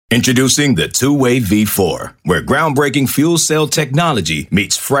Introducing the two-way V4, where groundbreaking fuel cell technology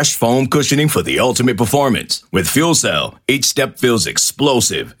meets fresh foam cushioning for the ultimate performance. With fuel cell, each step feels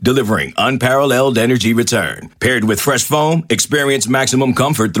explosive, delivering unparalleled energy return. Paired with fresh foam, experience maximum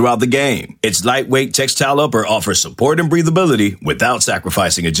comfort throughout the game. Its lightweight textile upper offers support and breathability without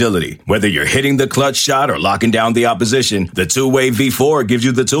sacrificing agility. Whether you're hitting the clutch shot or locking down the opposition, the two-way V4 gives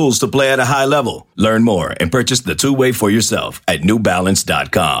you the tools to play at a high level. Learn more and purchase the two-way for yourself at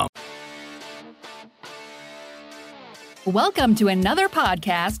newbalance.com. Welcome to another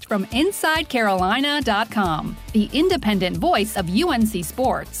podcast from InsideCarolina.com, the independent voice of UNC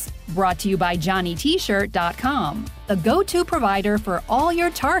Sports. Brought to you by JohnnyT-shirt.com, the go-to provider for all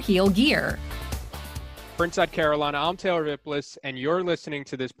your Tar Heel gear. For Inside Carolina, I'm Taylor Vippolis, and you're listening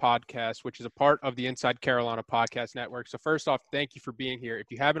to this podcast, which is a part of the Inside Carolina Podcast Network. So first off, thank you for being here.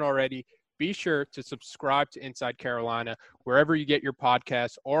 If you haven't already, be sure to subscribe to Inside Carolina wherever you get your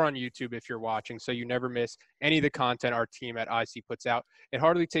podcasts or on YouTube if you're watching, so you never miss any of the content our team at IC puts out. It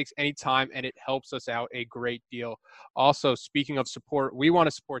hardly takes any time, and it helps us out a great deal. Also, speaking of support, we want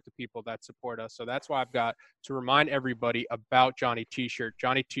to support the people that support us, so that's why I've got to remind everybody about Johnny T-shirt.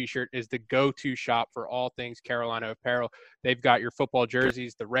 Johnny T-shirt is the go-to shop for all things Carolina apparel. They've got your football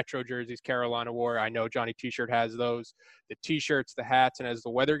jerseys, the retro jerseys Carolina wore. I know Johnny T-shirt has those, the T-shirts, the hats, and as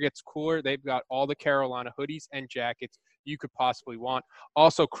the weather gets cooler, they've got all the Carolina hoodies and jackets you could possibly want.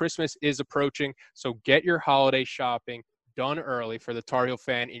 Also, Christmas is approaching, so get your holiday shopping done early for the Tar Heel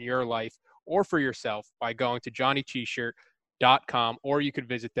fan in your life or for yourself by going to JohnnyT-shirt.com, or you could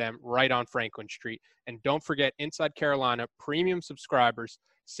visit them right on Franklin Street. And don't forget, Inside Carolina premium subscribers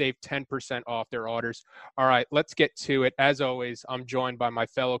save 10% off their orders. All right, let's get to it. As always, I'm joined by my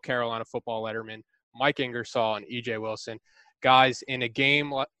fellow Carolina football lettermen, Mike Ingersoll and EJ Wilson. Guys, in a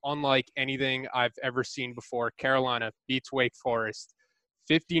game unlike anything I've ever seen before, Carolina beats Wake Forest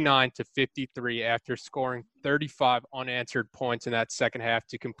 59-53 after scoring 35 unanswered points in that second half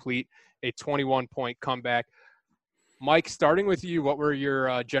to complete a 21-point comeback. Mike, starting with you, what were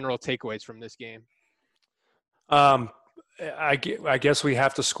your general takeaways from this game? I guess we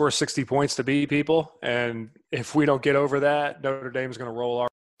have to score 60 points to beat people, and if we don't get over that, Notre Dame is going to roll our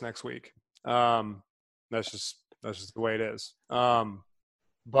next week. That's just the way it is.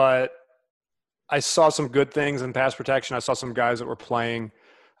 But I saw some good things in pass protection. I saw some guys that were playing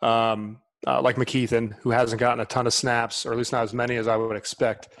like McKeithen, who hasn't gotten a ton of snaps, or at least not as many as I would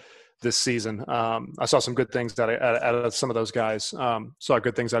expect this season. I saw some good things out of some of those guys. Saw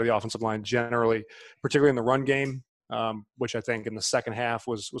good things out of the offensive line generally, particularly in the run game, which I think in the second half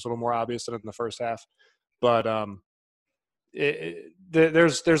was a little more obvious than in the first half. But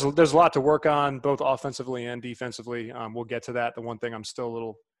there's a lot to work on, both offensively and defensively. We'll get to that. The one thing I'm still a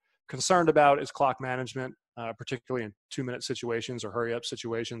little concerned about is clock management, particularly in 2-minute situations or hurry-up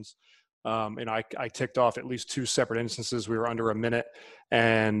situations. I ticked off at least 2 separate instances. We were under a minute,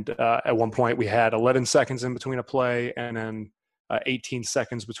 and at one point we had 11 seconds in between a play and then 18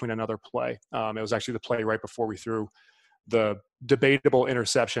 seconds between another play. It was actually the play right before we threw the debatable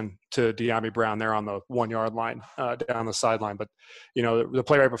interception to De'Ami Brown there on the 1-yard line down the sideline. But, the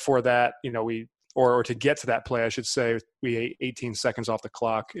play right before that, or to get to that play, I should say, we ate 18 seconds off the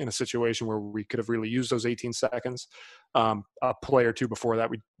clock in a situation where we could have really used those 18 seconds. A play or two before that,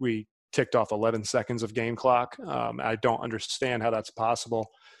 we ticked off 11 seconds of game clock. I don't understand how that's possible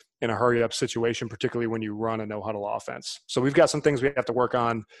in a hurry-up situation, particularly when you run a no-huddle offense. So we've got some things we have to work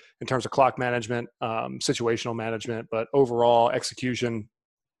on in terms of clock management, situational management, but overall execution.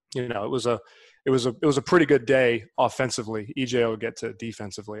 It was a pretty good day offensively. EJ will get to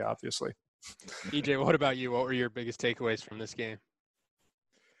defensively, obviously. EJ, what about you? What were your biggest takeaways from this game?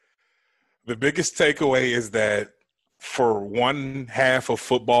 The biggest takeaway is that for one half of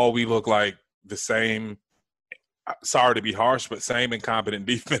football, we look like the same, sorry to be harsh, but same incompetent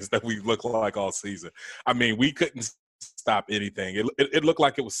defense that we look like all season. I mean, we couldn't stop anything. It looked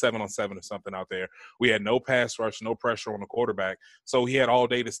like it was 7-on-7 or something out there. We had no pass rush, no pressure on the quarterback. So he had all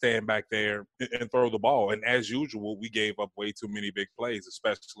day to stand back there and throw the ball. And as usual, we gave up way too many big plays,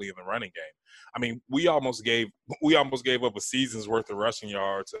 especially in the running game. I mean, we almost gave up a season's worth of rushing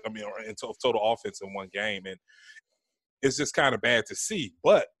yards, or total offense in one game. And it's just kind of bad to see.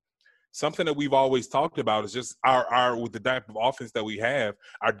 But something that we've always talked about is just our with the type of offense that we have,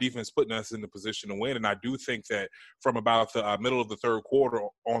 our defense putting us in the position to win. And I do think that from about the middle of the third quarter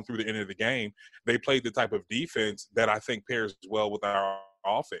on through the end of the game, they played the type of defense that I think pairs well with our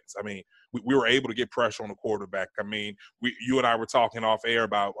offense. I mean, we were able to get pressure on the quarterback. I mean, you and I were talking off air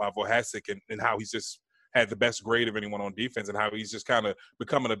about Vohasek and how he's just had the best grade of anyone on defense, and how he's just kind of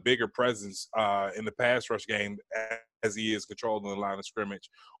becoming a bigger presence in the pass rush game as he is controlling the line of scrimmage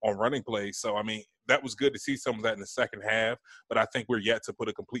on running plays. So, I mean, that was good to see some of that in the second half, but I think we're yet to put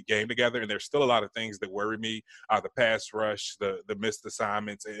a complete game together, and there's still a lot of things that worry me, the pass rush, the missed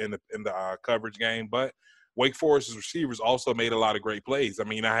assignments in the coverage game. But Wake Forest's receivers also made a lot of great plays. I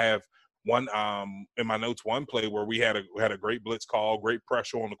mean, I have one in my notes, one play where we had a great blitz call, great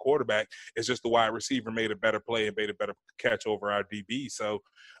pressure on the quarterback. It's just the wide receiver made a better play and made a better catch over our DB. So,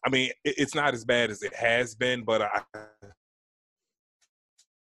 I mean, it's not as bad as it has been, but I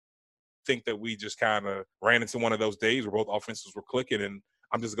think that we just kind of ran into one of those days where both offenses were clicking, and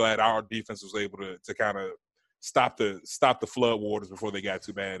I'm just glad our defense was able to kind of stop the flood waters before they got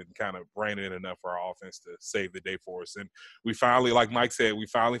too bad and kind of ran in enough for our offense to save the day for us. And we finally, like Mike said, we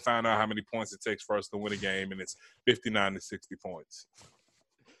finally found out how many points it takes for us to win a game, and it's 59 to 60 points.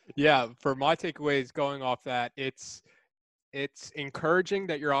 Yeah, for my takeaways going off that, it's encouraging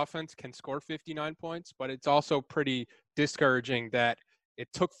that your offense can score 59 points, but it's also pretty discouraging that it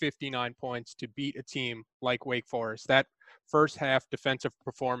took 59 points to beat a team like Wake Forest. That first half defensive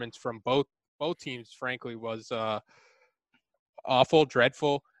performance from both teams, frankly, was awful,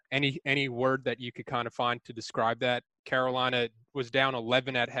 dreadful. Any word that you could kind of find to describe that. Carolina was down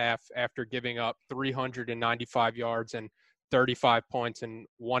 11 at half after giving up 395 yards and 35 points in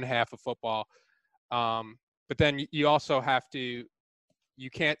one half of football. But then you also you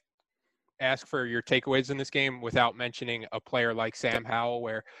can't ask for your takeaways in this game without mentioning a player like Sam Howell,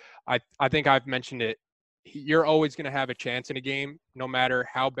 where I think I've mentioned it. You're always going to have a chance in a game, no matter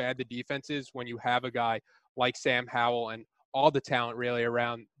how bad the defense is, when you have a guy like Sam Howell and all the talent really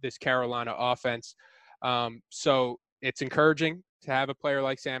around this Carolina offense. So it's encouraging to have a player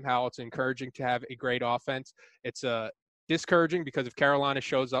like Sam Howell. It's encouraging to have a great offense. It's discouraging because if Carolina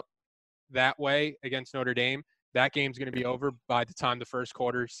shows up that way against Notre Dame, that game's going to be over by the time the first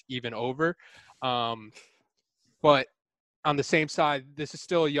quarter's even over. But on the same side, this is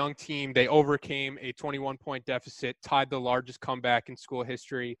still a young team. They overcame a 21-point deficit, tied the largest comeback in school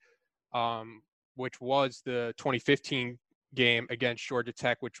history, which was the 2015 game against Georgia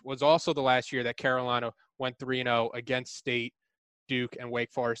Tech, which was also the last year that Carolina went 3-0 against State, Duke, and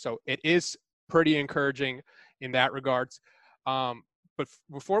Wake Forest. So it is pretty encouraging in that regards. But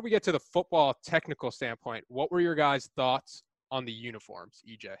before we get to the football technical standpoint, what were your guys' thoughts on the uniforms,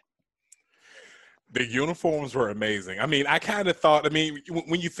 EJ? The uniforms were amazing. I mean, I kind of thought,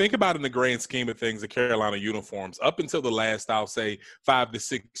 when you think about it in the grand scheme of things, the Carolina uniforms, up until the last, I'll say, 5 to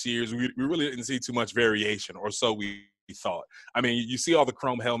 6 years, we really didn't see too much variation, or so we thought. I mean, you see all the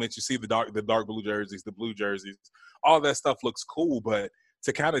chrome helmets, you see the dark blue jerseys, the blue jerseys, all that stuff looks cool, but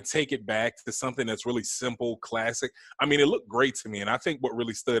to kind of take it back to something that's really simple, classic. I mean, it looked great to me. And I think what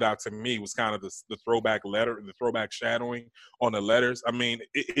really stood out to me was kind of the throwback letter, the throwback shadowing on the letters. I mean,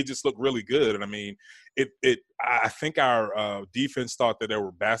 it just looked really good. And I mean, I think our defense thought that there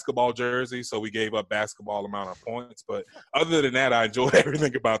were basketball jerseys, so we gave up basketball amount of points. But other than that, I enjoyed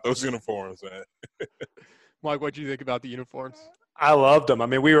everything about those uniforms, man. Mike, what do you think about the uniforms? I loved them. I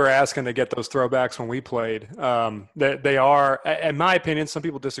mean, we were asking to get those throwbacks when we played. They are, in my opinion, some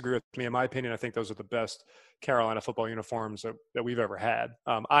people disagree with me. In my opinion, I think those are the best Carolina football uniforms that we've ever had.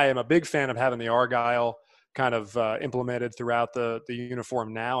 I am a big fan of having the Argyle kind of implemented throughout the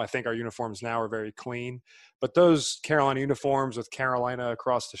uniform now. I think our uniforms now are very clean. But those Carolina uniforms with Carolina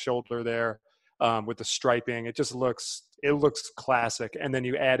across the shoulder there, with the striping, it looks classic. And then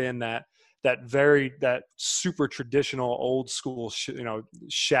you add in that super traditional old school,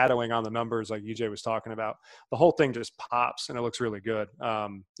 shadowing on the numbers like EJ was talking about. The whole thing just pops and it looks really good.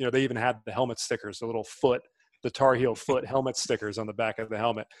 They even had the helmet stickers, the Tar Heel foot helmet stickers on the back of the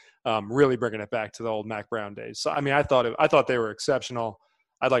helmet, really bringing it back to the old Mac Brown days. So, I mean, I thought they were exceptional.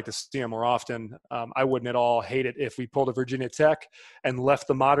 I'd like to see them more often. I wouldn't at all hate it if we pulled a Virginia Tech and left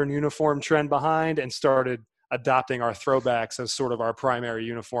the modern uniform trend behind and started adopting our throwbacks as sort of our primary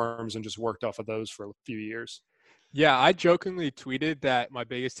uniforms and just worked off of those for a few years. Yeah, I jokingly tweeted that my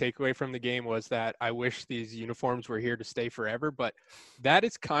biggest takeaway from the game was that I wish these uniforms were here to stay forever, but that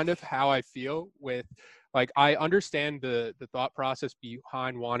is kind of how I feel with, like, I understand the thought process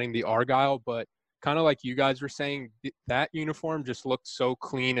behind wanting the Argyle, but kind of like you guys were saying, that uniform just looked so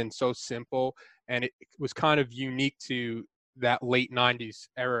clean and so simple, and it was kind of unique to that late 90s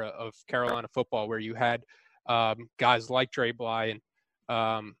era of Carolina football where you had guys like Dre Bly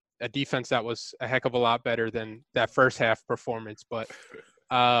and a defense that was a heck of a lot better than that first half performance. But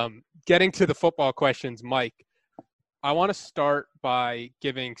getting to the football questions, Mike, I want to start by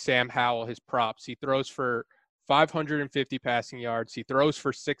giving Sam Howell his props. He throws for 550 passing yards. He throws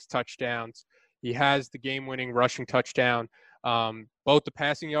for 6 touchdowns. He has the game-winning rushing touchdown. Both the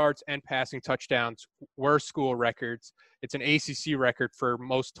passing yards and passing touchdowns were school records. It's an ACC record for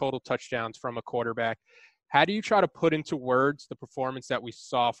most total touchdowns from a quarterback. How do you try to put into words the performance that we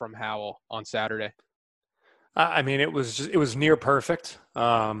saw from Howell on Saturday? I mean, it was near perfect.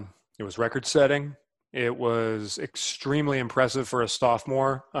 It was record-setting. It was extremely impressive for a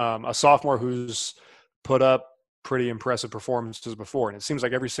sophomore who's put up pretty impressive performances before. And it seems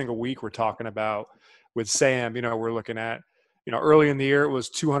like every single week we're talking about with Sam, we're looking at, early in the year it was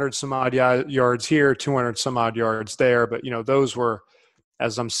 200 some odd yards here, 200 some odd yards there. But, those were,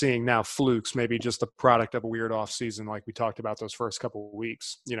 as I'm seeing now, flukes, maybe just a product of a weird off season like we talked about those first couple of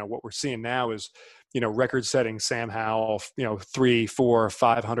weeks. What we're seeing now is, record-setting Sam Howell, 300, 400,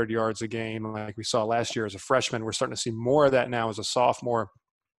 500 yards a game like we saw last year as a freshman. We're starting to see more of that now as a sophomore.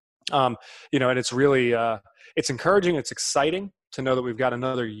 And it's really it's encouraging. It's exciting to know that we've got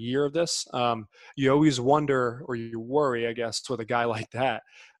another year of this. You always wonder, or you worry, I guess, with a guy like that.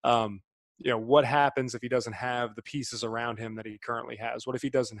 What happens if he doesn't have the pieces around him that he currently has? What if he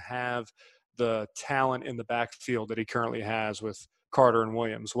doesn't have the talent in the backfield that he currently has with Carter and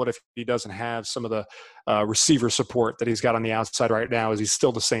Williams? What if he doesn't have some of the receiver support that he's got on the outside right now? Is he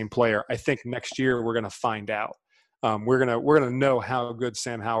still the same player? I think next year we're going to find out. We're gonna know how good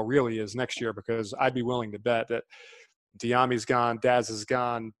Sam Howell really is next year, because I'd be willing to bet that Diami's gone, Daz is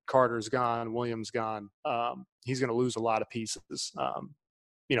gone, Carter's gone, Williams gone. He's going to lose a lot of pieces.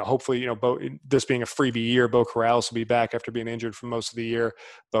 Hopefully, this being a freebie year, Bo Corrales will be back after being injured for most of the year.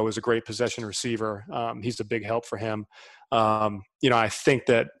 Bo is a great possession receiver. He's a big help for him. I think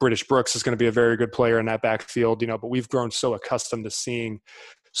that British Brooks is going to be a very good player in that backfield, but we've grown so accustomed to seeing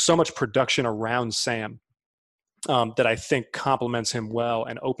so much production around Sam that I think complements him well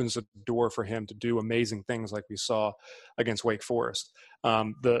and opens the door for him to do amazing things like we saw against Wake Forest.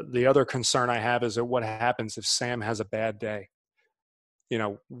 The other concern I have is that what happens if Sam has a bad day?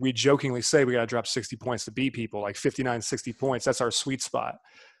 We jokingly say we got to drop 60 points to beat people, like 59, 60 points. That's our sweet spot.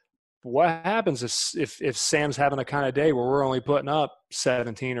 What happens if Sam's having a kind of day where we're only putting up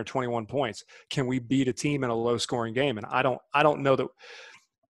 17 or 21 points? Can we beat a team in a low-scoring game? And I don't know that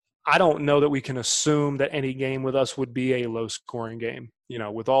we can assume that any game with us would be a low-scoring game.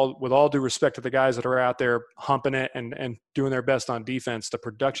 With all due respect to the guys that are out there humping it and doing their best on defense, the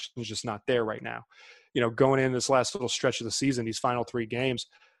production is just not there right now. Going in this last little stretch of the season, these final 3 games,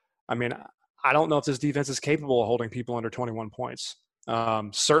 I mean, I don't know if this defense is capable of holding people under 21 points.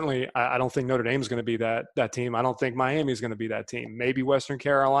 Certainly, I don't think Notre Dame is going to be that team. I don't think Miami is going to be that team. Maybe Western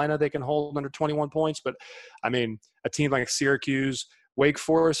Carolina, they can hold under 21 points. But, I mean, a team like Syracuse, Wake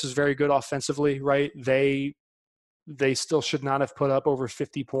Forest is very good offensively, right? They still should not have put up over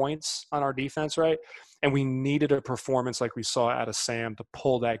 50 points on our defense, right? And we needed a performance like we saw out of Sam to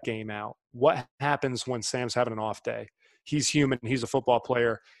pull that game out. What happens when Sam's having an off day? He's human. He's a football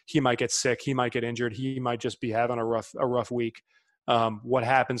player. He might get sick. He might get injured. He might just be having a rough week. What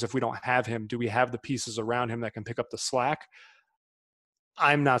happens if we don't have him? Do we have the pieces around him that can pick up the slack?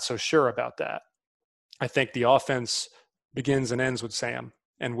 I'm not so sure about that. I think the offense begins and ends with Sam.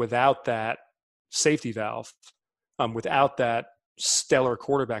 And without that safety valve, without that stellar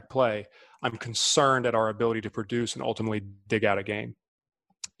quarterback play, I'm concerned at our ability to produce and ultimately dig out a game.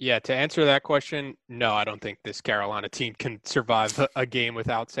 Yeah, to answer that question, no, I don't think this Carolina team can survive a game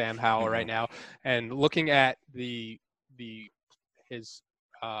without Sam Howell right now. And looking at his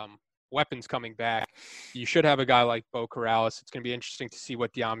weapons coming back, you should have a guy like Bo Corrales. It's going to be interesting to see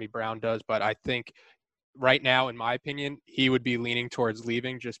what Diami Brown does, but I think right now, in my opinion, he would be leaning towards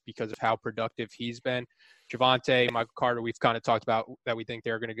leaving just because of how productive he's been. Javonte, Michael Carter, we've kind of talked about that we think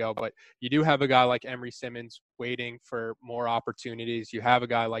they're going to go, but you do have a guy like Emory Simmons waiting for more opportunities. You have a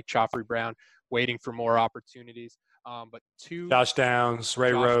guy like Joffrey Brown waiting for more opportunities. But Josh Downs,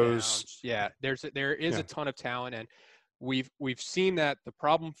 Ray Rose. Yeah, there is a ton of talent, and we've seen that the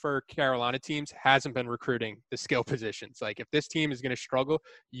problem for Carolina teams hasn't been recruiting the skill positions. Like, if this team is going to struggle,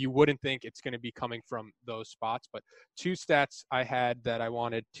 you wouldn't think it's going to be coming from those spots. But 2 stats I had that I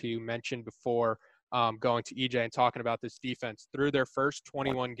wanted to mention before going to EJ and talking about this defense. Through their first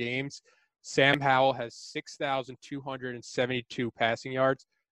 21 games, Sam Howell has 6,272 passing yards,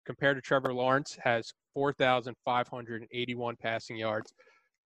 compared to Trevor Lawrence has 4,581 passing yards.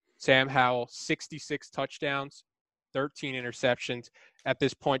 Sam Howell, 66 touchdowns, 13 interceptions. At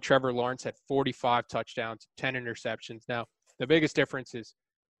this point, Trevor Lawrence had 45 touchdowns, 10 interceptions. Now, the biggest difference is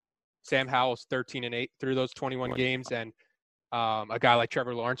Sam Howell's 13-8 through those 21 games, and a guy like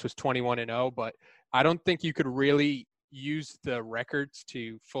Trevor Lawrence was 21-0. But I don't think you could really use the records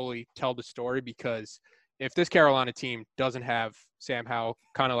to fully tell the story, because if this Carolina team doesn't have Sam Howell,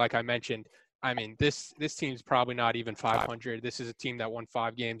 kind of like I mentioned, I mean, this team's probably not even 500. This is a team that won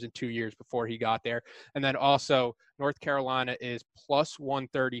 5 games in 2 years before he got there. And then also, North Carolina is plus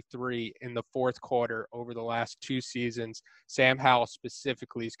 133 in the fourth quarter over the last 2 seasons. Sam Howell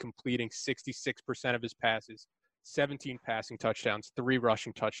specifically is completing 66% of his passes, 17 passing touchdowns, 3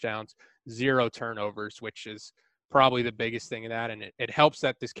 rushing touchdowns, 0 turnovers, which is probably the biggest thing in that. And it helps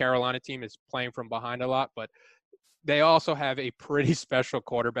that this Carolina team is playing from behind a lot, but they also have a pretty special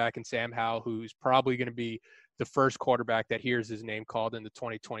quarterback in Sam Howell, who's probably going to be the first quarterback that hears his name called in the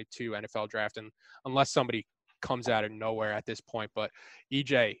 2022 NFL draft, and unless somebody comes out of nowhere at this point. But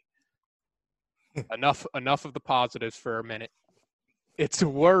EJ, enough of the positives for a minute. It's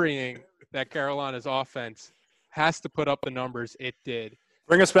worrying that Carolina's offense has to put up the numbers it did.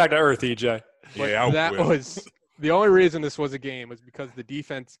 Bring us back to earth, EJ. But the only reason this was a game was because the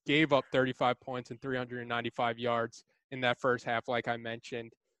defense gave up 35 points and 395 yards in that first half, like I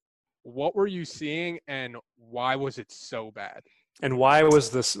mentioned. What were you seeing, and why was it so bad? And why was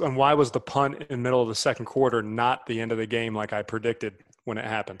the punt in the middle of the second quarter not the end of the game like I predicted when it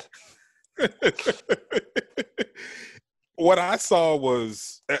happened? What I saw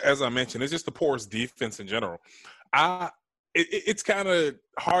was, as I mentioned, it's just the poorest defense in general. It's kind of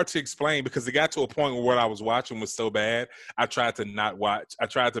hard to explain because it got to a point where what I was watching was so bad. I tried to not watch. I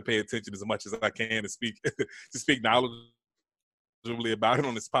tried to pay attention as much as I can to speak knowledgeably about it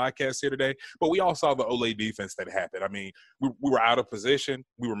on this podcast here today. But we all saw the Ole defense that happened. I mean, we were out of position.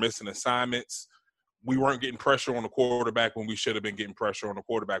 We were missing assignments. We weren't getting pressure on the quarterback when we should have been getting pressure on the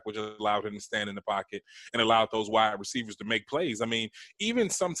quarterback, which allowed him to stand in the pocket and allowed those wide receivers to make plays. I mean, even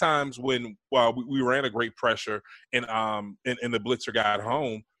sometimes when we ran a great pressure and the blitzer got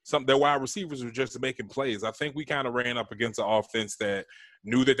home, their wide receivers were just making plays. I think we kind of ran up against an offense that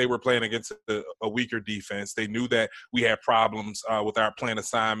knew that they were playing against a weaker defense. They knew that we had problems with our plan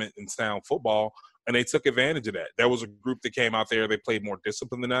assignment and sound football, and they took advantage of that. There was a group that came out there. They played more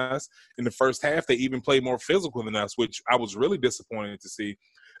disciplined than us. In the first half, they even played more physical than us, which I was really disappointed to see,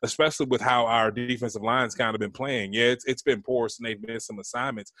 especially with how our defensive line's kind of been playing. Yeah, it's been porous and they've missed some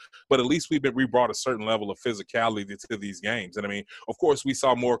assignments, but at least we brought a certain level of physicality to these games. And I mean, of course, we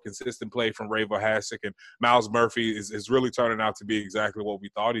saw more consistent play from Ray Vohasek, and Miles Murphy is really turning out to be exactly what we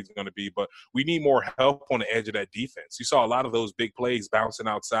thought he's going to be. But we need more help on the edge of that defense. You saw a lot of those big plays bouncing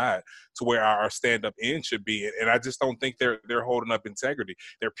outside to where our stand-up end should be, and I just don't think they're holding up integrity.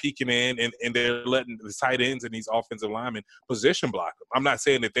 They're peeking in and they're letting the tight ends and these offensive linemen position block them. I'm not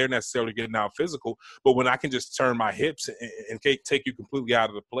saying that they're necessarily getting out physical, but when I can just turn my hips and take you completely out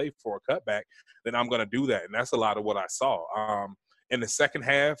of the play for a cutback, then I'm going to do that. And that's a lot of what I saw. In the second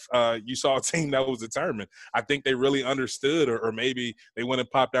half, you saw a team that was determined. I think they really understood, or maybe they went and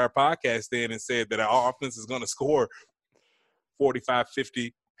popped our podcast in and said that our offense is going to score 45,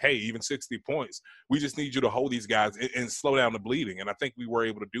 50, hey, even 60 points. We just need you to hold these guys and slow down the bleeding. And I think we were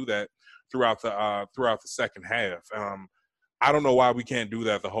able to do that throughout the second half. I don't know why we can't do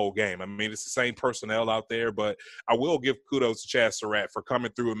that the whole game. I mean, it's the same personnel out there, but I will give kudos to Chaz Surratt for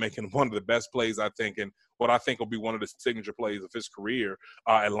coming through and making one of the best plays, I think, and what I think will be one of the signature plays of his career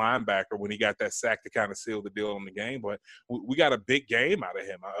at linebacker when he got that sack to kind of seal the deal in the game. But we got a big game out of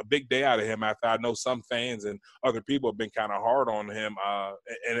him, a big day out of him after I know some fans and other people have been kind of hard on him.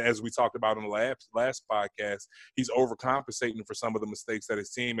 And as we talked about in the last podcast, he's overcompensating for some of the mistakes that his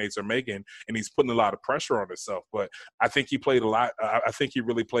teammates are making, and he's putting a lot of pressure on himself. But I think he played a lot. I think he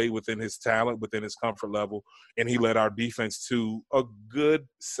really played within his talent, within his comfort level, and he led our defense to a good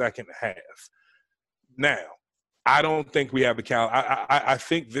second half. Now, I don't think we have the I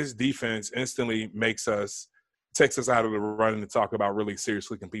think this defense instantly takes us out of the running to talk about really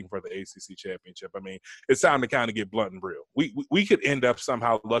seriously competing for the ACC championship. I mean, it's time to kind of get blunt and real. We could end up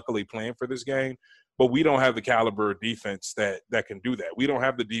somehow luckily playing for this game, but we don't have the caliber of defense that can do that. We don't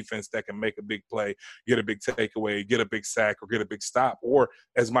have the defense that can make a big play, get a big takeaway, get a big sack, or get a big stop, or,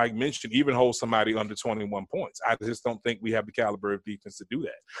 as Mike mentioned, even hold somebody under 21 points. I just don't think we have the caliber of defense to do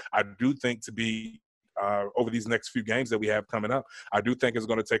that. I do think to be over these next few games that we have coming up, I do think it's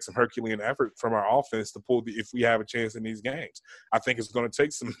going to take some Herculean effort from our offense to pull if we have a chance in these games. I think it's going to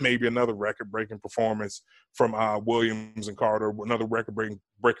take maybe another record-breaking performance from Williams and Carter, another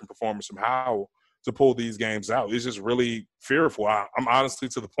record-breaking performance from Howell to pull these games out. It's just really fearful. I'm honestly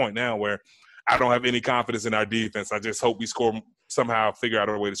to the point now where I don't have any confidence in our defense. I just hope we somehow figure out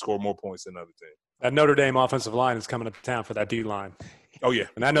a way to score more points than other teams. That Notre Dame offensive line is coming to town for that D-line. Oh, yeah.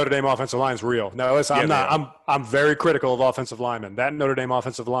 And that Notre Dame offensive line is real. No, listen, I'm very critical of offensive linemen. That Notre Dame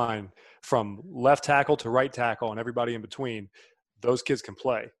offensive line, from left tackle to right tackle and everybody in between, those kids can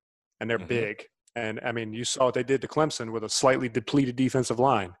play, and they're big. And, I mean, you saw what they did to Clemson with a slightly depleted defensive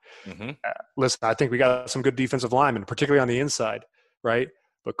line. Mm-hmm. Listen, I think we got some good defensive linemen, particularly on the inside, right?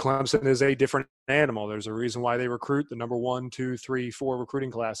 But Clemson is a different animal. There's a reason why they recruit the number 1, 2, 3, 4 recruiting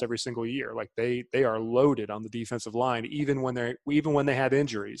class every single year. Like they are loaded on the defensive line, even when they have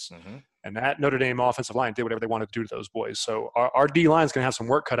injuries. Mm-hmm. And that Notre Dame offensive line did whatever they wanted to do to those boys. So our D line is going to have some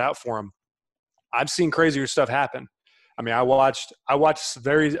work cut out for them. I've seen crazier stuff happen. I mean, I watched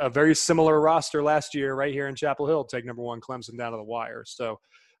a very similar roster last year right here in Chapel Hill take number 1 Clemson down to the wire. So,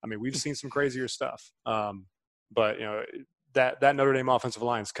 I mean, we've seen some crazier stuff. But you know, that Notre Dame offensive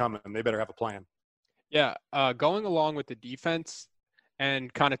line is coming. They better have a plan. Yeah, going along with the defense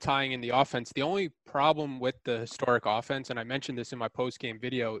and kind of tying in the offense, the only problem with the historic offense, and I mentioned this in my post-game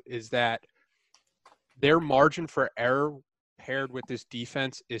video, is that their margin for error paired with this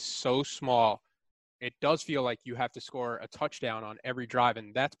defense is so small. It does feel like you have to score a touchdown on every drive,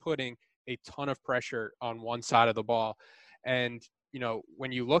 and that's putting a ton of pressure on one side of the ball. And, you know,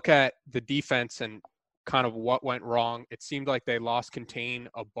 when you look at the defense and kind of what went wrong, it seemed like they lost contain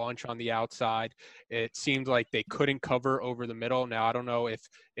a bunch on the outside. It seemed like they couldn't cover over the middle. Now, I don't know if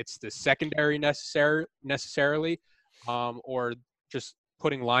it's the secondary necessarily or just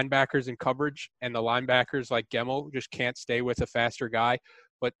putting linebackers in coverage, and the linebackers like Gemmel just can't stay with a faster guy.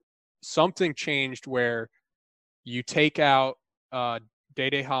 But something changed where you take out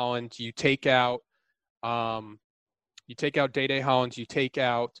Day-Day Hollins, you take out Day-Day Hollins, you take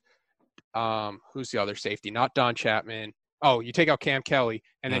out who's the other safety? Not Don Chapman. Oh, you take out Cam Kelly,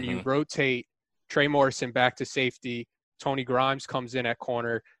 and then you rotate Trey Morrison back to safety. Tony Grimes comes in at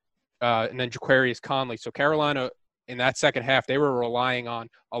corner, and then Jaquarius Conley. So Carolina, in that second half, they were relying on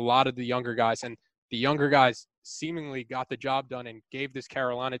a lot of the younger guys, and the younger guys seemingly got the job done and gave this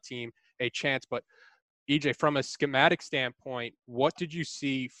Carolina team a chance. But EJ, from a schematic standpoint, what did you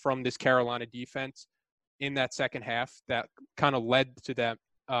see from this Carolina defense in that second half that kind of led to them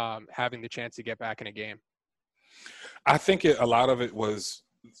having the chance to get back in a game? I think a lot of it was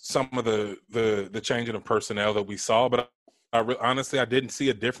some of the changing of personnel that we saw, but honestly, I didn't see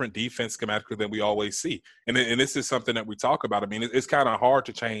a different defense schematically than we always see. And this is something that we talk about. I mean, it's kind of hard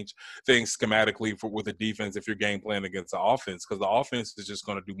to change things schematically with a defense if you're game playing against the offense, because the offense is just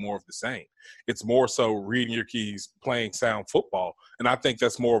going to do more of the same. It's more so reading your keys, playing sound football. And I think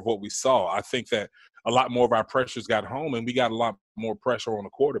that's more of what we saw. I think that a lot more of our pressures got home, and we got a lot more pressure on the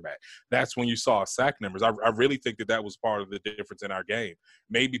quarterback. That's when you saw sack numbers. I really think that was part of the difference in our game.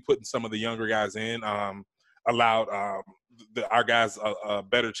 Maybe putting some of the younger guys in allowed our guys a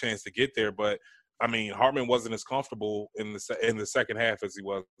better chance to get there. But, I mean, Hartman wasn't as comfortable in the second half as he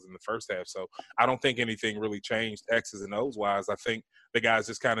was in the first half. So I don't think anything really changed X's and O's wise. I think the guys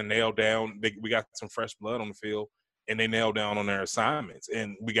just kind of nailed down. We got some fresh blood on the field, and they nailed down on their assignments.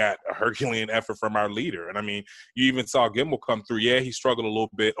 And we got a Herculean effort from our leader. And, I mean, you even saw Gemmel come through. Yeah, he struggled a little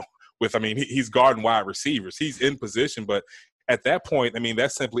bit with – I mean, he's guarding wide receivers. He's in position, but at that point, I mean,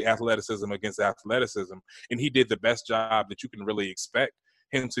 that's simply athleticism against athleticism. And he did the best job that you can really expect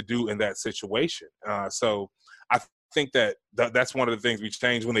him to do in that situation. So I think that's one of the things we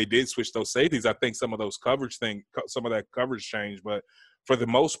changed when they did switch those safeties. I think some of that coverage changed, but for the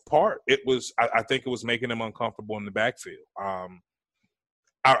most part, I think it was making them uncomfortable in the backfield.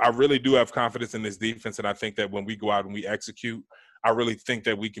 I really do have confidence in this defense, and I think that when we go out and we execute, I really think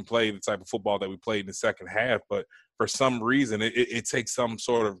that we can play the type of football that we played in the second half. But for some reason, it takes some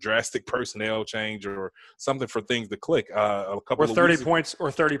sort of drastic personnel change or something for things to click. A couple of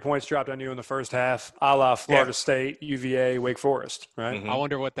 30 points dropped on you in the first half, a la Florida State, UVA, Wake Forest, right? Mm-hmm. I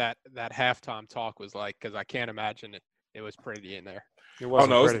wonder what that halftime talk was like, because I can't imagine it was pretty in there. It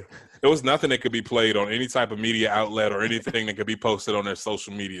wasn't pretty. It was nothing that could be played on any type of media outlet or anything that could be posted on their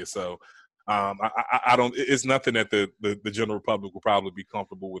social media. So I don't. It's nothing that the general public will probably be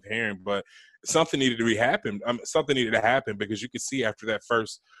comfortable with hearing. But something needed to happen. Something needed to happen, because you could see after that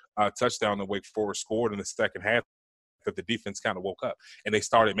first touchdown that Wake Forest scored in the second half that the defense kind of woke up and they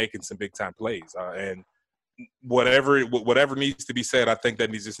started making some big time plays. And whatever needs to be said, I think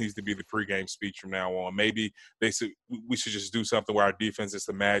that just needs to be the pregame speech from now on. Maybe we should just do something where our defense just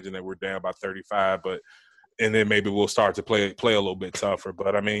imagine that we're down by 35, and then maybe we'll start to play a little bit tougher.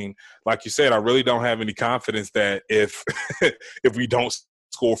 But I mean, like you said, I really don't have any confidence that if we don't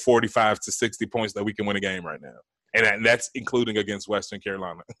score 45 to 60 points that we can win a game right now, and that's including against Western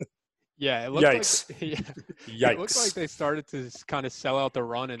Carolina. Yeah, it looked Yikes. It looked like they started to kind of sell out the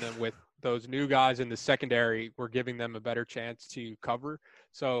run, and then with those new guys in the secondary, we're giving them a better chance to cover.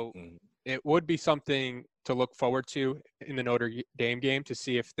 So it would be something to look forward to in the Notre Dame game to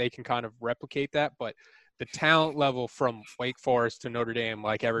see if they can kind of replicate that. But the talent level from Wake Forest to Notre Dame,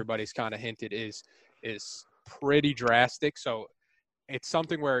 like everybody's kind of hinted, is pretty drastic. So it's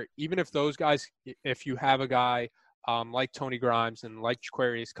something where even if those guys, if you have a guy like Tony Grimes and like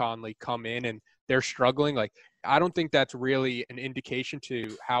Jaquarius Conley come in and they're struggling, like I don't think that's really an indication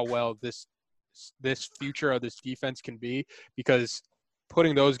to how well this future of this defense can be, because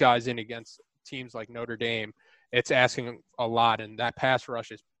putting those guys in against teams like Notre Dame, it's asking a lot, and that pass rush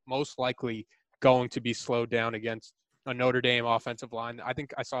is most likely going to be slowed down against a Notre Dame offensive line. I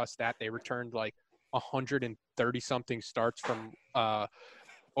think I saw a stat they returned like 130 something starts from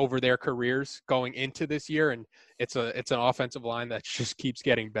over their careers going into this year, and it's an offensive line that just keeps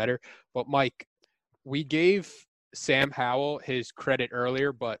getting better. But Mike, we gave Sam Howell his credit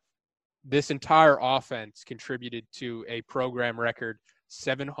earlier, but this entire offense contributed to a program record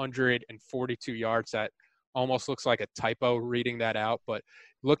 742 yards. That almost looks like a typo reading that out, but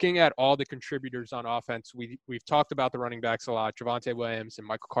looking at all the contributors on offense, we've talked about the running backs a lot. Javonte Williams and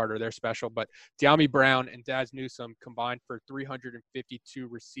Michael Carter, they're special, but De'Ami Brown and Daz Newsome combined for 352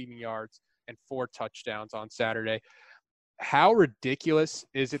 receiving yards and 4 touchdowns on Saturday. How ridiculous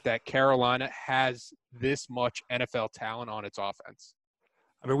is it that Carolina has this much NFL talent on its offense?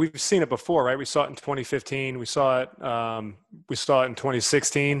 I mean, we've seen it before, right? We saw it in 2015. We saw it in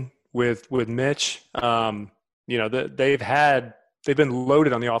 2016 with Mitch. They've been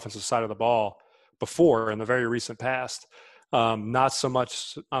loaded on the offensive side of the ball before in the very recent past. Not so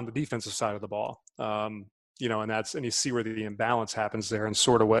much on the defensive side of the ball. And you see where the imbalance happens there, and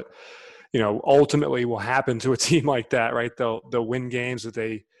sort of what, ultimately will happen to a team like that, right? They'll win games that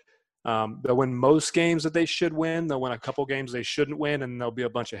they'll win most games that they should win. They'll win a couple games they shouldn't win, and there'll be a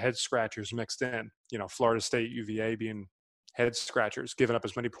bunch of head scratchers mixed in. Florida State, UVA being head scratchers, giving up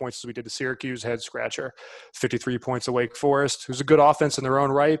as many points as we did to Syracuse, head scratcher. 53 points to Wake Forest, who's a good offense in their own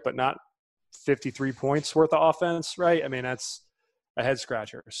right, but not 53 points worth of offense, right? I mean, that's a head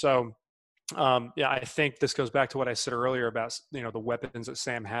scratcher. So, I think this goes back to what I said earlier about, the weapons that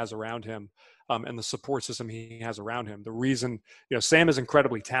Sam has around him, and the support system he has around him. The reason, Sam is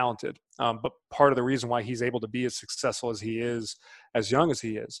incredibly talented, but part of the reason why he's able to be as successful as he is, as young as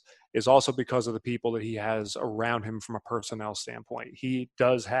he is also because of the people that he has around him from a personnel standpoint. He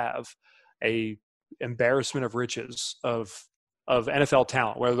does have a embarrassment of riches of NFL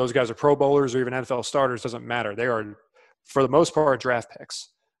talent. Whether those guys are Pro Bowlers or even NFL starters, doesn't matter. They are, for the most part, draft picks.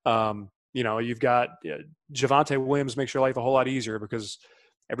 You've got Javonte Williams makes your life a whole lot easier, because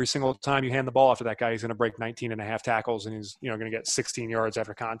every single time you hand the ball off to that guy, he's going to break 19 and a half tackles, and he's, going to get 16 yards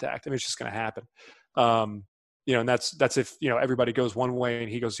after contact. I mean, it's just going to happen. And that's if, everybody goes one way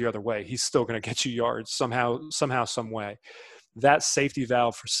and he goes the other way, he's still going to get you yards somehow, some way. That safety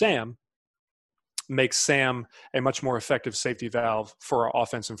valve for Sam makes Sam a much more effective safety valve for our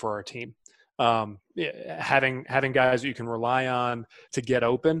offense and for our team. Having guys that you can rely on to get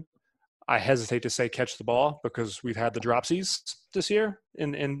open. I hesitate to say catch the ball, because we've had the dropsies this year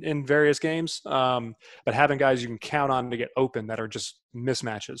in various games. But having guys you can count on to get open that are just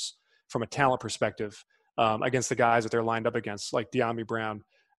mismatches from a talent perspective, against the guys that they're lined up against, like De'Ami Brown,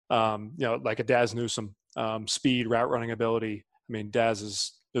 like a Daz Newsome, speed, route running ability. I mean,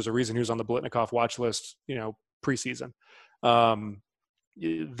 there's a reason he was on the Blitnikoff watch list, preseason.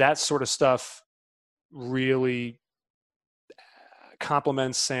 That sort of stuff really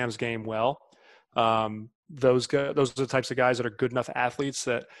complements Sam's game well. Those are the types of guys that are good enough athletes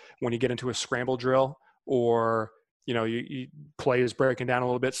that when you get into a scramble drill, or you play is breaking down a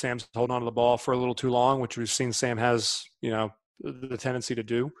little bit, Sam's holding on to the ball for a little too long, which we've seen Sam has the tendency to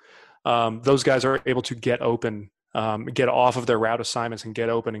do. Those guys are able to get open, get off of their route assignments and get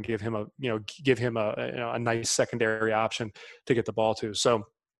open, and give him a nice secondary option to get the ball to. So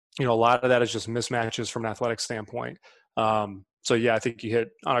a lot of that is just mismatches from an athletic standpoint. I think you hit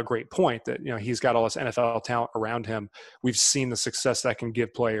on a great point that, he's got all this NFL talent around him. We've seen the success that can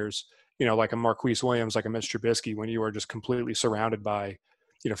give players, like a Marquise Williams, like a Mitch Trubisky, when you are just completely surrounded by,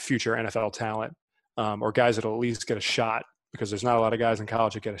 future NFL talent, or guys that'll at least get a shot, because there's not a lot of guys in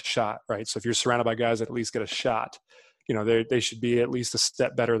college that get a shot, right? So if you're surrounded by guys that at least get a shot, they should be at least a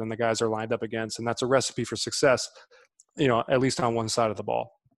step better than the guys they're lined up against. And that's a recipe for success, at least on one side of the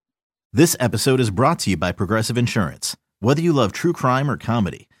ball. This episode is brought to you by Progressive Insurance. Whether you love true crime or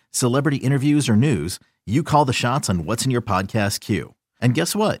comedy, celebrity interviews or news, you call the shots on what's in your podcast queue. And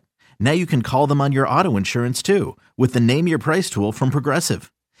guess what? Now you can call them on your auto insurance too, with the Name Your Price tool from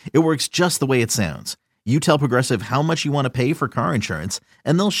Progressive. It works just the way it sounds. You tell Progressive how much you want to pay for car insurance,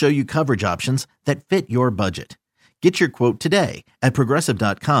 and they'll show you coverage options that fit your budget. Get your quote today at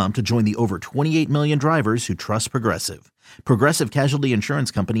Progressive.com to join the over 28 million drivers who trust Progressive. Progressive Casualty Insurance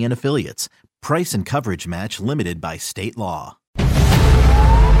Company and Affiliates. Price and coverage match limited by state law.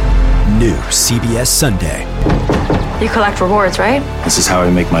 New CBS Sunday. You collect rewards, right? This is how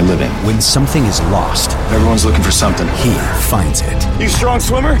I make my living. When something is lost, everyone's looking for something. He finds it. You strong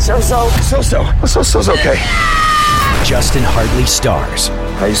swimmer? So-so. So-so's okay. Justin Hartley stars.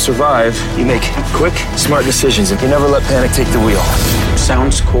 How you survive, you make quick, smart decisions, and you never let panic take the wheel.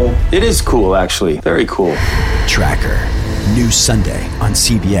 Sounds cool. It is cool, actually. Very cool. Tracker. New Sunday on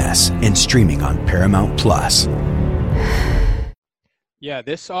CBS and streaming on Paramount Plus. Yeah,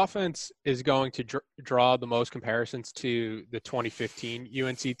 this offense is going to draw the most comparisons to the 2015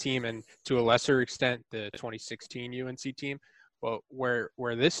 UNC team and to a lesser extent the 2016 UNC team. But where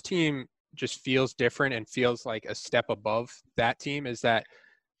this team just feels different and feels like a step above that team is that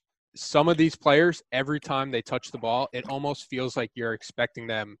some of these players, every time they touch the ball, it almost feels like you're expecting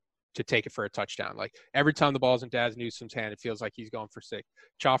them to take it for a touchdown. Like every time the ball's in Daz Newsome's hand, it feels like he's going for 6.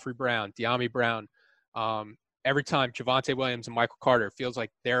 Joffrey Brown, De'Ami Brown, every time Javonte Williams and Michael Carter feels like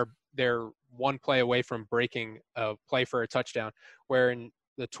they're one play away from breaking a play for a touchdown, where in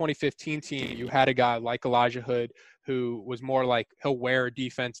the 2015 team, you had a guy like Elijah Hood who was more like he'll wear a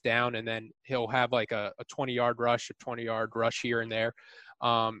defense down and then he'll have like a 20-yard rush, a 20-yard rush here and there.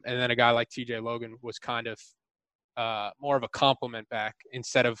 And then a guy like TJ Logan was kind of more of a compliment back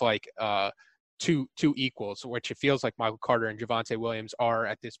instead of like two equals, which it feels like Michael Carter and Javonte Williams are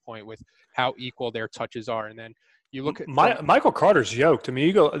at this point with how equal their touches are. And then you look at Michael Carter's yoked. I mean,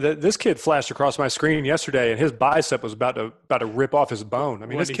 you go. This kid flashed across my screen yesterday, and his bicep was about to rip off his bone. I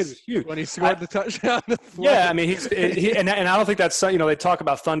mean, this kid is huge. When he scored the touchdown. Yeah, I mean, and I don't think that's, they talk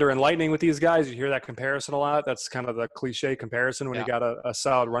about thunder and lightning with these guys. You hear that comparison a lot. That's kind of the cliche comparison when you got a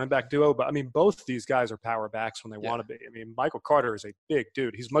solid running back duo. But I mean, both these guys are power backs when they want to be. I mean, Michael Carter is a big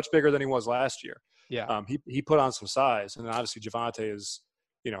dude. He's much bigger than he was last year. Yeah. He put on some size, and obviously Javonte is,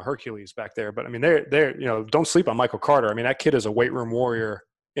 Hercules back there. But I mean, they're don't sleep on Michael Carter. I mean, that kid is a weight room warrior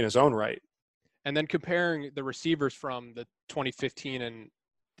in his own right. And then comparing the receivers from the 2015 and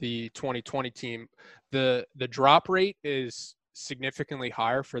the 2020 team, the drop rate is significantly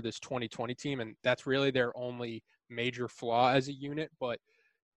higher for this 2020 team, and that's really their only major flaw as a unit. But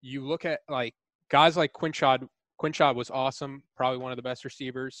you look at like guys like Quinshad was awesome, probably one of the best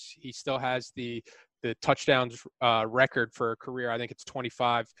receivers. He still has the touchdowns record for a career. I think it's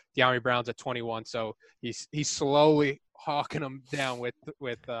 25. De'Ami Brown's at 21. So he's slowly hawking them down with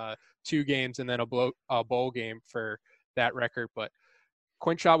 2 games and then a bowl game for that record. But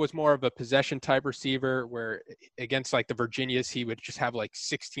Quinshad was more of a possession type receiver where against like the Virginias, he would just have like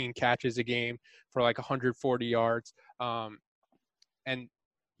 16 catches a game for like 140 yards. And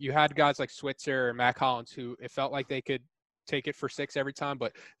you had guys like Switzer and Mac Hollins who it felt like they could take it for 6 every time,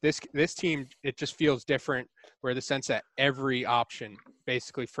 but this team, it just feels different where the sense that every option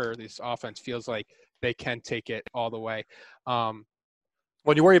basically for this offense feels like they can take it all the way. Well,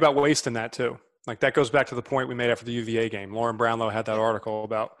 you worry about wasting that too. Like that goes back to the point we made after the UVA game. Lauren Brownlow had that article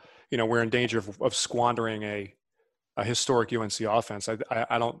about, we're in danger of squandering a historic UNC offense.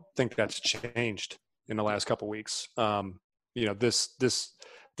 I don't think that's changed in the last couple of weeks.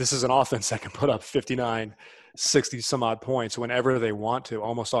 This is an offense that can put up 59, 60 some odd points whenever they want to,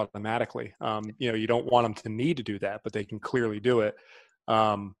 almost automatically. You don't want them to need to do that, but they can clearly do it.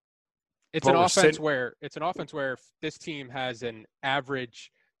 It's an offense where if this team has an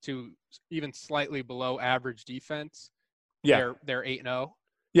average to even slightly below average defense, they're 8-0.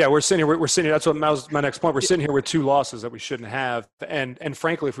 Yeah, we're sitting here. That's what was my next point. We're sitting here with 2 losses that we shouldn't have. And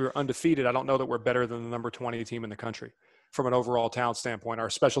frankly, if we were undefeated, I don't know that we're better than the number 20 team in the country from an overall talent standpoint. Our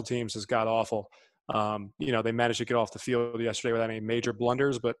special teams has got awful. They managed to get off the field yesterday without any major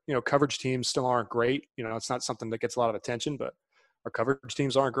blunders, but coverage teams still aren't great. It's not something that gets a lot of attention, but our coverage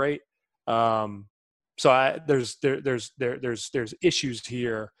teams aren't great. So there's issues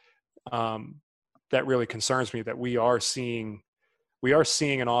here that really concerns me, that we are seeing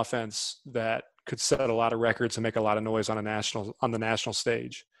an offense that could set a lot of records and make a lot of noise on the national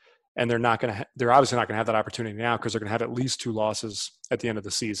stage. And they're obviously not going to have that opportunity now because they're going to have at least 2 losses at the end of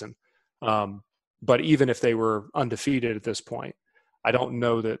the season. But even if they were undefeated at this point, I don't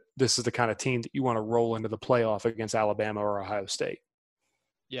know that this is the kind of team that you want to roll into the playoff against Alabama or Ohio State.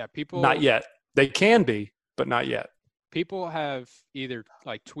 Yeah, people not yet. They can be, but not yet. People have either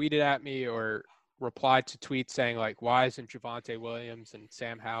like tweeted at me or replied to tweets saying like, why isn't Javonte Williams and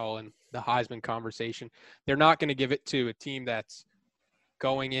Sam Howell in the Heisman conversation? They're not going to give it to a team that's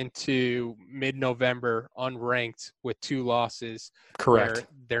going into mid-November unranked with 2 losses. Correct.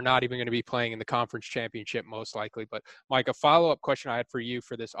 They're not even going to be playing in the conference championship most likely. But Mike, a follow-up question I had for you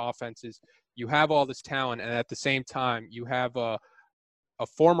for this offense is you have all this talent, and at the same time you have a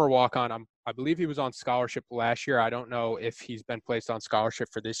former walk-on. I'm I believe he was on scholarship last year. I don't know if he's been placed on scholarship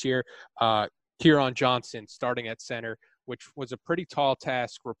for this year. Kieran Johnson starting at center, which was a pretty tall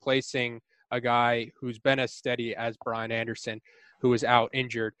task, replacing a guy who's been as steady as Brian Anderson, who was out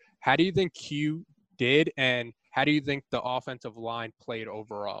injured. How do you think Q did, and how do you think the offensive line played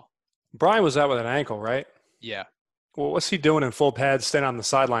overall? Brian was out with an ankle, right? Yeah. Well, what's he doing in full pads, standing on the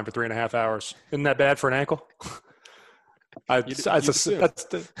sideline for 3.5 hours? Isn't that bad for an ankle? That's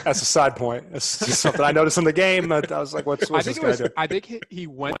a side point. It's just something I noticed in the game. I was like, what's this guy doing? I think he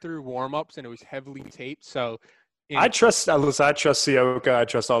went through warm-ups, and it was heavily taped. So I trust Sioka. I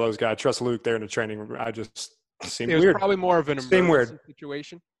trust all those guys. I trust Luke there in the training room. I just seemed weird. It was probably more of an emergency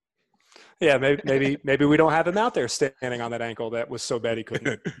situation. Yeah, maybe we don't have him out there standing on that ankle that was so bad he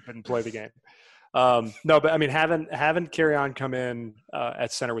couldn't play the game. No, but I mean, having Kieran come in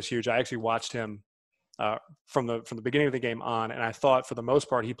at center was huge. I actually watched him from the beginning of the game on, and I thought for the most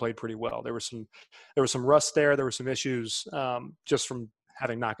part he played pretty well. There was some rust there. There were some issues just from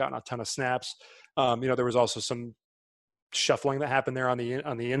having not gotten a ton of snaps. There was also some shuffling that happened there on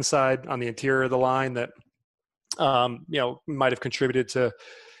the inside, on the interior of the line that might have contributed to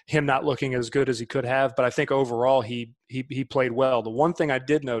him not looking as good as he could have. But I think overall he played well. The one thing I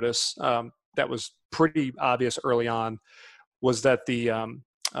did notice that was pretty obvious early on was that the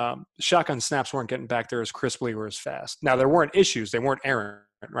shotgun snaps weren't getting back there as crisply or as fast. Now, there weren't issues. They weren't errant,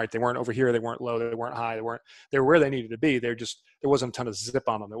 right? They weren't over here. They weren't low. They weren't high. They were where they needed to be. There wasn't a ton of zip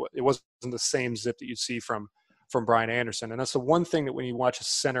on them. It wasn't the same zip that you'd see from Brian Anderson. And that's the one thing that when you watch a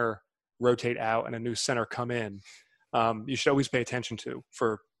center rotate out and a new center come in, you should always pay attention to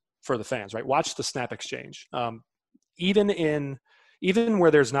for the fans, right? Watch the snap exchange. Even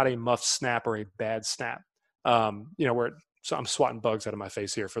where there's not a muffed snap or a bad snap, so I'm swatting bugs out of my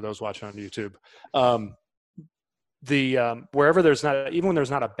face here for those watching on YouTube. Wherever there's not, even when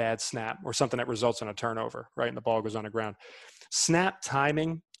there's not a bad snap or something that results in a turnover, right, and the ball goes on the ground, snap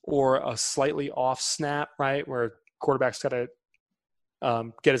timing or a slightly off snap, right, where quarterback's got to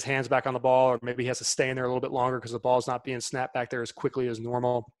get his hands back on the ball, or maybe he has to stay in there a little bit longer because the ball's not being snapped back there as quickly as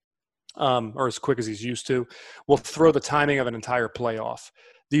normal. Or as quick as he's used to, will throw the timing of an entire play off.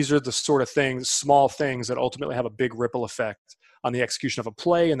 These are the sort of things, small things that ultimately have a big ripple effect on the execution of a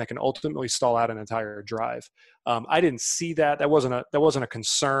play, and that can ultimately stall out an entire drive. I didn't see that. That wasn't a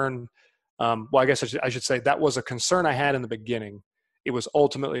concern. Well, I guess I should say that was a concern I had in the beginning. It was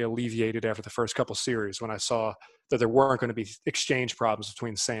ultimately alleviated after the first couple series when I saw that there weren't going to be exchange problems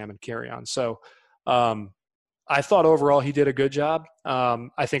between Sam and Kerryon. So, I thought overall he did a good job.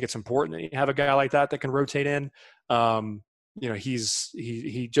 I think it's important that you have a guy like that can rotate in.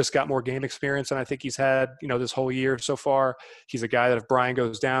 He just got more game experience than I think he's had, this whole year so far. He's a guy that if Brian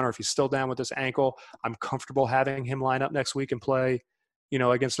goes down or if he's still down with this ankle, I'm comfortable having him line up next week and play,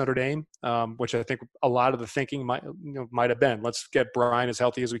 against Notre Dame, which I think a lot of the thinking might have been, let's get Brian as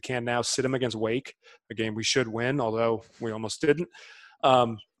healthy as we can now, sit him against Wake, a game we should win, although we almost didn't.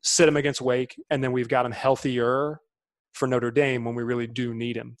 Sit him against Wake, and then we've got him healthier for Notre Dame when we really do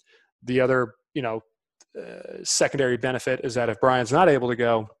need him. The other, secondary benefit is that if Brian's not able to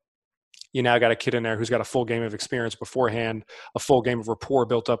go, you now got a kid in there who's got a full game of experience beforehand, a full game of rapport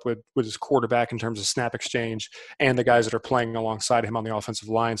built up with his quarterback in terms of snap exchange, and the guys that are playing alongside him on the offensive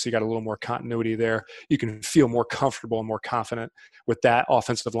line. So you got a little more continuity there. You can feel more comfortable and more confident with that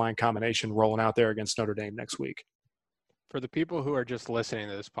offensive line combination rolling out there against Notre Dame next week. For the people who are just listening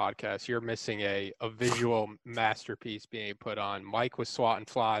to this podcast, you're missing a visual masterpiece being put on. Mike was swatting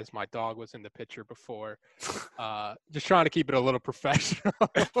flies. My dog was in the picture before. Just trying to keep it a little professional.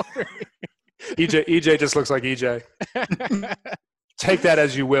 EJ just looks like EJ. Take that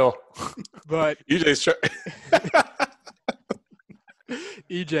as you will. But EJ's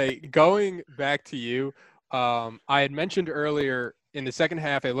EJ, going back to you, I had mentioned earlier in the second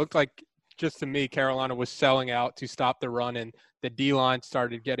half, it looked like, just to me, Carolina was selling out to stop the run, and the D-line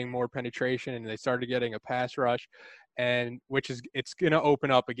started getting more penetration, and they started getting a pass rush, and it's going to open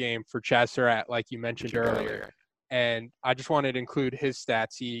up a game for Chaz Surratt, like you mentioned earlier. And I just wanted to include his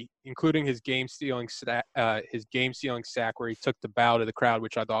stats, including his game-stealing sack where he took the bow to the crowd,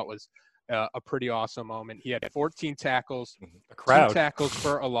 which I thought was a pretty awesome moment. He had 14 tackles, 2 tackles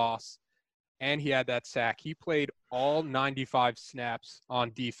for a loss, and he had that sack. He played all 95 snaps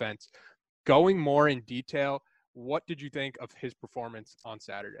on defense. Going more in detail, what did you think of his performance on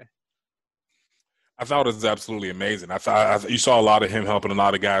Saturday? I thought it was absolutely amazing. I thought you saw a lot of him helping a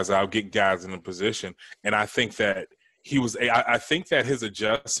lot of guys out, get guys in a position, and I think that I think that his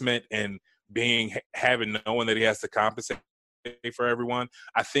adjustment and knowing that he has to compensate for everyone.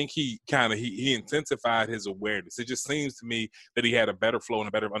 I think he intensified his awareness. It just seems to me that he had a better flow and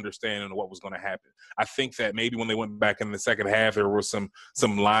a better understanding of what was going to happen. I think that maybe when they went back in the second half, there was some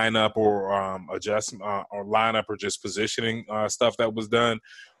lineup or adjustment or lineup or just positioning stuff that was done.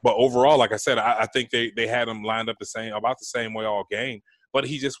 But overall, like I said, I think they had him lined up about the same way all game. But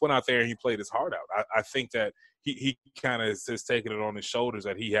he just went out there and he played his heart out. I think that he kind of has taken it on his shoulders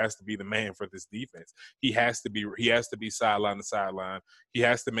that he has to be the man for this defense. He has to be sideline to sideline. He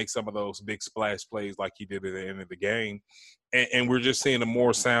has to make some of those big splash plays like he did at the end of the game. And we're just seeing a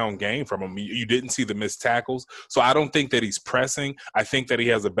more sound game from him. You didn't see the missed tackles. So I don't think that he's pressing. I think that he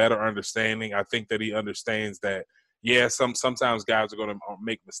has a better understanding. I think that he understands that, yeah, sometimes guys are going to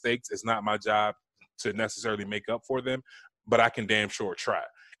make mistakes. It's not my job to necessarily make up for them, but I can damn sure try.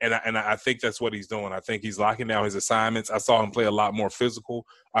 And I think that's what he's doing. I think he's locking down his assignments. I saw him play a lot more physical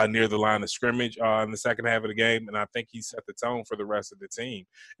near the line of scrimmage in the second half of the game, and I think he set the tone for the rest of the team.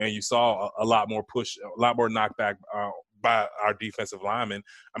 And you saw a lot more push, a lot more knockback by our defensive linemen.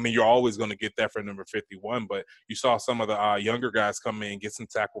 I mean, you're always going to get that for number 51, but you saw some of the younger guys come in, get some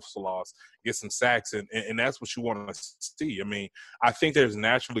tackles for loss, get some sacks, and that's what you want to see. I mean, I think there's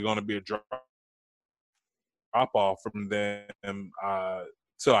naturally going to be a drop-off from them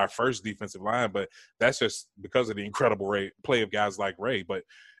to our first defensive line, but that's just because of the incredible play of guys like Ray. But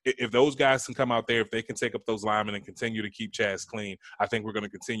if those guys can come out there, if they can take up those linemen and continue to keep Chaz clean, I think we're going to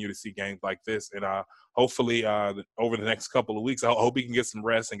continue to see games like this. And hopefully over the next couple of weeks, I hope he can get some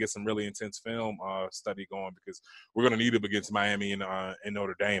rest and get some really intense film study going, because we're going to need him against Miami and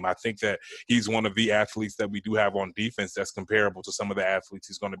Notre Dame. I think that he's one of the athletes that we do have on defense that's comparable to some of the athletes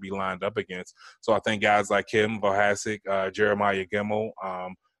he's going to be lined up against. So I think guys like him, Vohasek, Jeremiah Gemmel,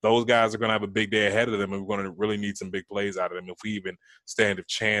 those guys are going to have a big day ahead of them, and we're going to really need some big plays out of them if we even stand a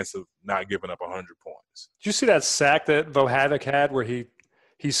chance of not giving up 100 points. Did you see that sack that Vohasek had where he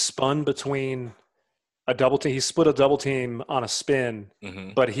spun between a double team? He split a double team on a spin,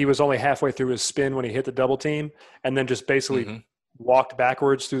 but he was only halfway through his spin when he hit the double team, and then just basically walked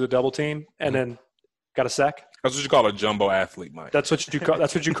backwards through the double team and then got a sack. That's what you call a jumbo athlete, Mike. That's what you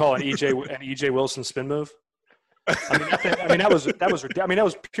call an EJ Wilson spin move. I mean, that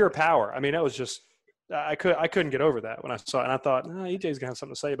was pure power. I mean, that was just I couldn't get over that when I saw it, and I thought, EJ's gonna have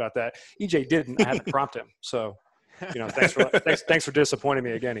something to say about that. EJ didn't. I had to prompt him. So, thanks for disappointing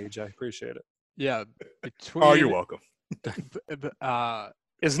me again, EJ. Appreciate it. Yeah. You're welcome.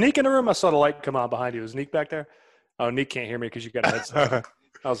 Is Neek in the room? I saw the light come on behind you. Is Neek back there? Oh, Neek can't hear me because you got a headset.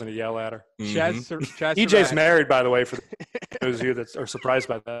 I was going to yell at her. EJ's married, by the way, for those of you that are surprised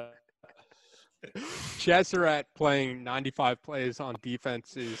by that. Chaz Surratt playing 95 plays on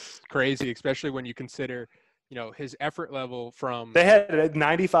defense is crazy, especially when you consider, his effort level from – They had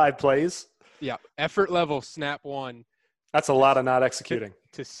 95 plays? Yeah, effort level snap one. That's a lot of not executing.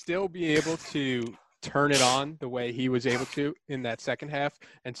 To still be able to turn it on the way he was able to in that second half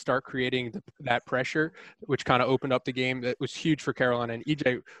and start creating that pressure, which kind of opened up the game, that was huge for Carolina. And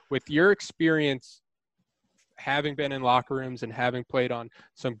EJ, with your experience – having been in locker rooms and having played on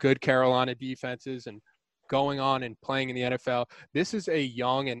some good Carolina defenses and going on and playing in the NFL, this is a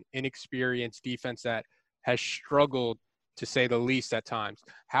young and inexperienced defense that has struggled, to say the least, at times.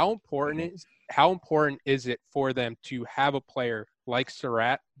 How important is it for them to have a player like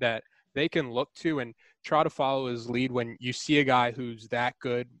Surratt that they can look to and try to follow his lead when you see a guy who's that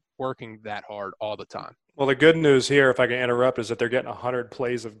good working that hard all the time? Well, the good news here, if I can interrupt, is that they're getting 100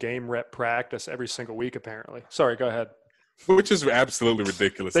 plays of game rep practice every single week, apparently. Sorry, go ahead. Which is absolutely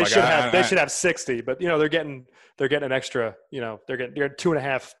ridiculous. They should have 60, but they're getting an extra. They're getting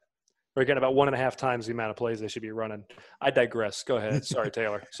 2.5. They're getting about 1.5 times the amount of plays they should be running. I digress. Go ahead. Sorry,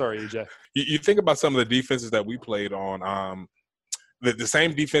 Taylor. Sorry, EJ. You think about some of the defenses that we played on. The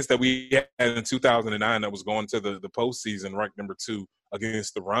same defense that we had in 2009 that was going to the postseason, ranked number 2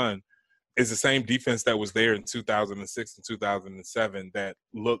 against the run, is the same defense that was there in 2006 and 2007 that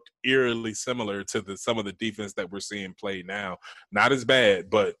looked eerily similar to some of the defense that we're seeing play now. Not as bad,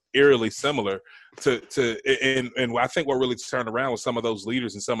 but eerily similar and I think what really turned around was some of those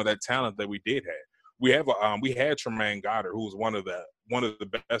leaders and some of that talent that we did have. We had Tremaine Goddard, who was one of the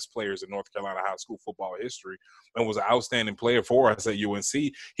best players in North Carolina high school football history and was an outstanding player for us at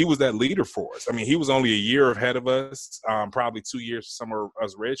UNC. He was that leader for us. I mean, he was only a year ahead of us, probably 2 years for some of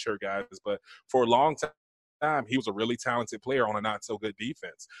us redshirt guys, but for a long time, he was a really talented player on a not-so-good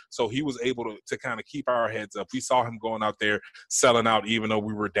defense. So he was able to kind of keep our heads up. We saw him going out there selling out even though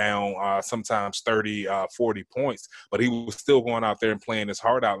we were down sometimes 30, 40 points, but he was still going out there and playing his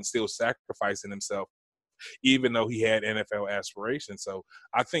heart out and still sacrificing himself even though he had NFL aspirations. So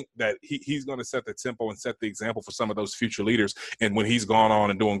I think that he's going to set the tempo and set the example for some of those future leaders. And when he's gone on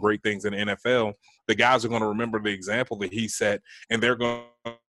and doing great things in the NFL, the guys are going to remember the example that he set, and they're going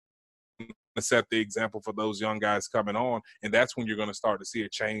to set the example for those young guys coming on. And that's when you're going to start to see a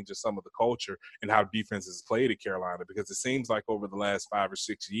change in some of the culture and how defense is played at Carolina, because it seems like over the last 5 or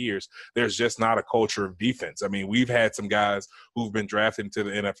 6 years, there's just not a culture of defense. I mean, we've had some guys who've been drafted into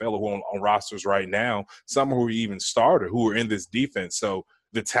the NFL who are on rosters right now, some who are even starter, who are in this defense. So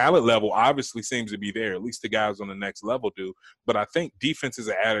the talent level obviously seems to be there, at least the guys on the next level do. But I think defense is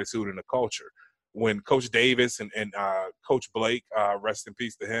an attitude and a culture. When Coach Davis and Coach Blake, rest in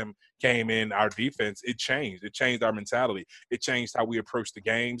peace to him, came in, our defense, it changed. It changed our mentality. It changed how we approached the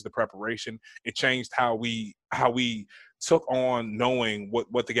games, the preparation. It changed how we took on knowing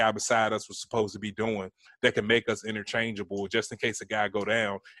what the guy beside us was supposed to be doing that can make us interchangeable. Just in case a guy go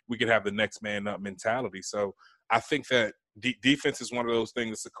down, we could have the next man up mentality. So I think that defense is one of those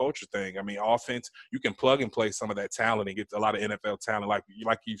things. It's a culture thing. I mean, offense, you can plug and play some of that talent and get a lot of NFL talent like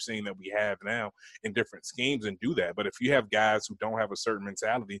you've seen that we have now in different schemes and do that. But if you have guys who don't have a certain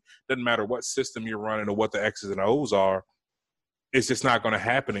mentality, doesn't matter what system you're running or what the X's and O's are, it's just not going to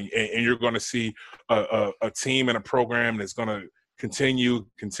happen. And you're going to see a team and a program that's going to continue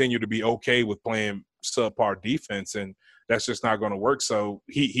to be okay with playing subpar defense, and that's just not going to work. So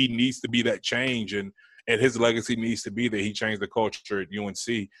he needs to be that change, and his legacy needs to be that he changed the culture at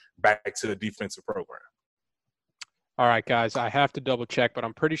UNC back to the defensive program. All right, guys, I have to double check, but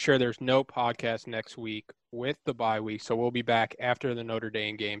I'm pretty sure there's no podcast next week with the bye week. So we'll be back after the Notre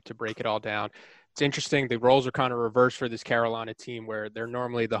Dame game to break it all down. It's interesting. The roles are kind of reversed for this Carolina team, where they're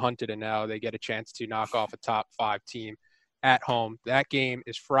normally the hunted, and now they get a chance to knock off a top 5 team at home. That game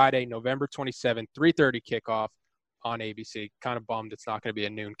is Friday, November 27th, 3:30 kickoff on ABC. Kind of bummed it's not going to be a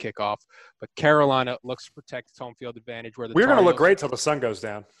noon kickoff, but Carolina looks to protect its home field advantage. We're going to look great till the sun goes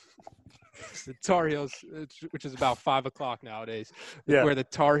down. The Tar Heels, which is about 5 o'clock nowadays, where the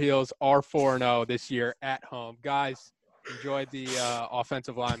Tar Heels are 4-0 this year at home. Guys, enjoy the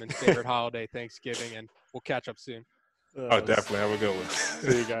offensive lineman's favorite holiday, Thanksgiving, and we'll catch up soon. Definitely. Have a good one.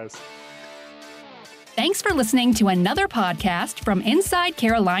 See you guys. Thanks for listening to another podcast from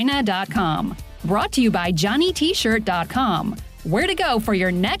InsideCarolina.com. Brought to you by JohnnyT-shirt.com. Where to go for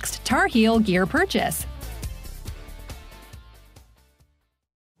your next Tar Heel gear purchase.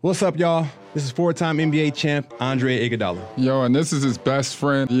 What's up, y'all? This is 4-time NBA champ Andre Iguodala. Yo, and this is his best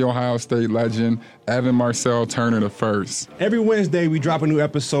friend, the Ohio State legend, Evan Marcel Turner I. Every Wednesday, we drop a new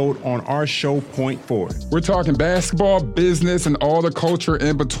episode on our show, Point Forward. We're talking basketball, business, and all the culture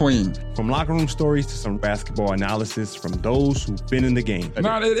in between. From locker room stories to some basketball analysis from those who've been in the game.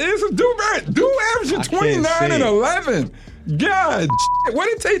 Nah, it is a dude averaging 29 and 11. God, what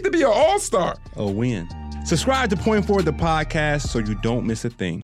did it take to be an all-star? A win. Subscribe to Point Forward, the podcast, so you don't miss a thing.